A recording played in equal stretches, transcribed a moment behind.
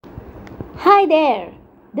Hi there,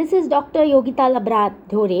 this is Dr. Yogita Labrat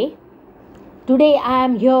Dhore. Today I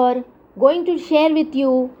am here going to share with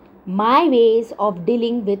you my ways of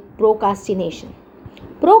dealing with procrastination.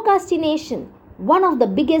 Procrastination, one of the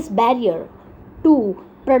biggest barrier to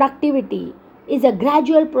productivity, is a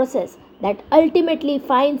gradual process that ultimately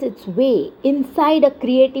finds its way inside a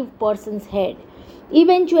creative person's head,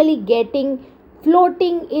 eventually getting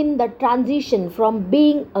floating in the transition from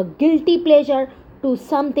being a guilty pleasure to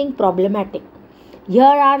something problematic. Here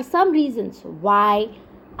are some reasons why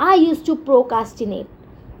I used to procrastinate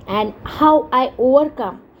and how I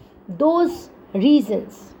overcome those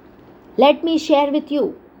reasons. Let me share with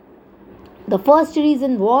you. The first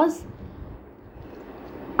reason was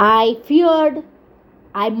I feared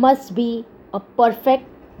I must be a perfect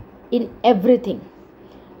in everything.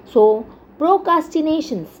 So,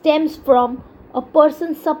 procrastination stems from a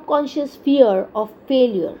person's subconscious fear of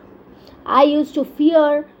failure. I used to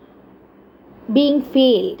fear being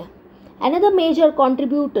failed. Another major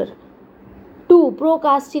contributor to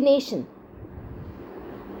procrastination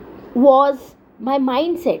was my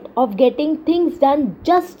mindset of getting things done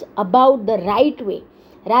just about the right way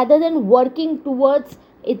rather than working towards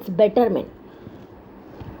its betterment.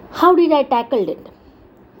 How did I tackle it?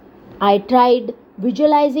 I tried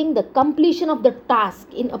visualizing the completion of the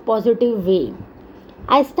task in a positive way.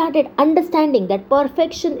 I started understanding that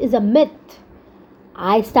perfection is a myth.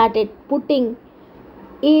 I started putting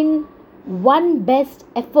in one best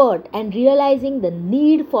effort and realizing the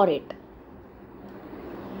need for it.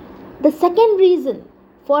 The second reason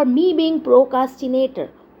for me being procrastinator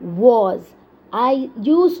was I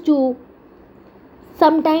used to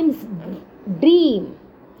sometimes dream.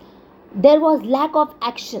 There was lack of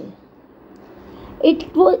action. It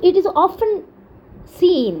is often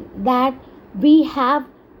seen that we have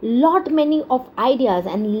lot many of ideas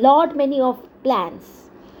and lot many of plans,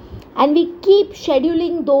 and we keep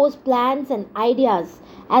scheduling those plans and ideas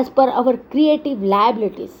as per our creative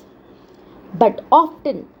liabilities, but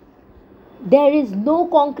often there is no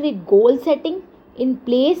concrete goal setting in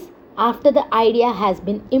place after the idea has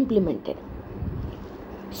been implemented.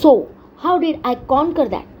 So how did I conquer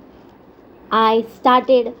that? I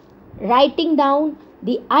started writing down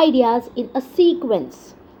the ideas in a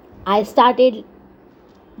sequence. I started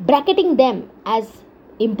bracketing them as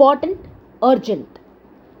important, urgent.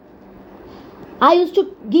 I used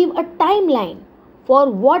to give a timeline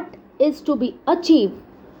for what is to be achieved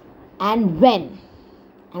and when.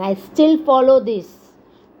 And I still follow these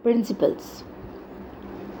principles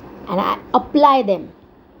and I apply them.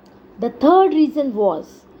 The third reason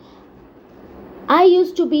was I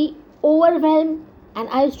used to be overwhelmed and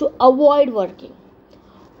I used to avoid working.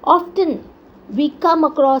 Often we come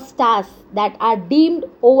across tasks that are deemed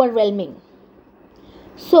overwhelming.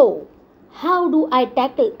 So, how did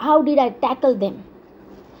I tackle them?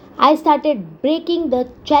 I started breaking the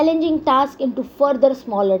challenging task into further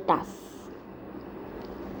smaller tasks.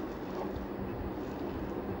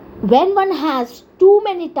 When one has too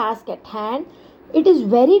many tasks at hand, it is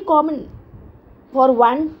very common for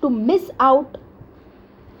one to miss out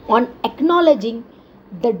on acknowledging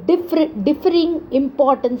the differing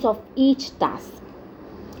importance of each task.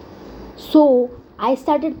 So, I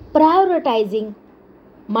started prioritizing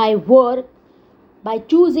my work by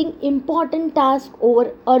choosing important tasks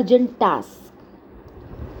over urgent tasks.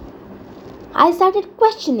 I started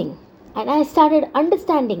questioning and I started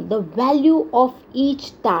understanding the value of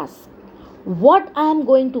each task. What I am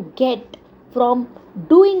going to get from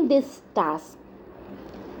doing this task.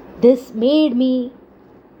 This made me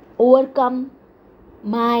overcome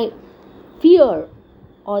my fear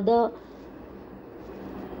or the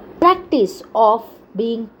practice of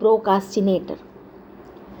being procrastinator.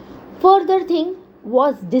 Further thing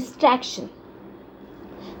was distraction.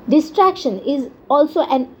 Distraction is also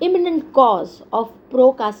an imminent cause of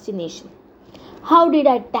procrastination. How did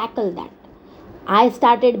I tackle that? I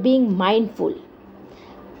started being mindful.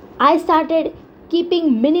 I started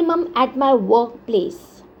keeping minimum at my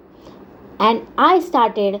workplace. And I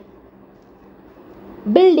started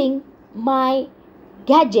building my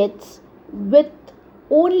gadgets with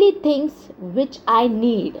only things which I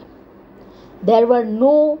need. There were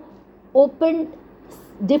no opening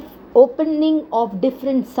of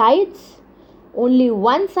different sides, only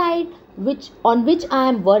one side which I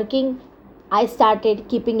am working. I started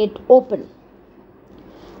keeping it open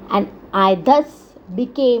and I thus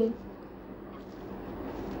became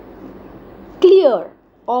clear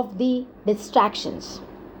of the distractions.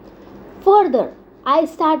 Further, I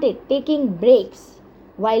started taking breaks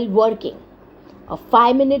while working, a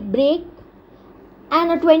 5-minute break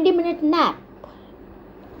and a 20-minute nap.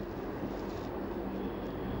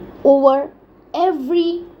 over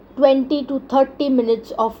every 20 to 30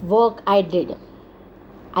 minutes of work I did.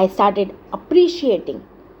 I started appreciating,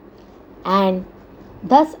 and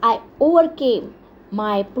thus I overcame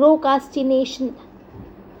my procrastination,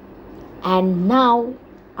 and now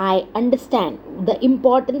I understand the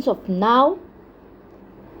importance of now,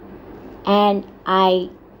 and I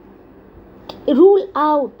rule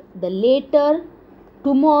out the later,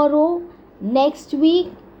 tomorrow, next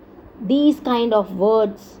week. These kind of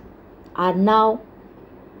words are now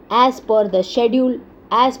as per the schedule,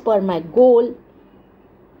 as per my goal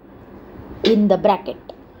in the bracket.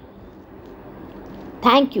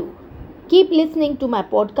 Thank you. Keep listening to my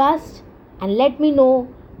podcast and let me know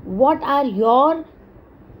what are your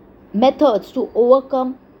methods to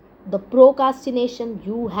overcome the procrastination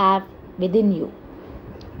you have within you.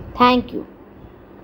 Thank you.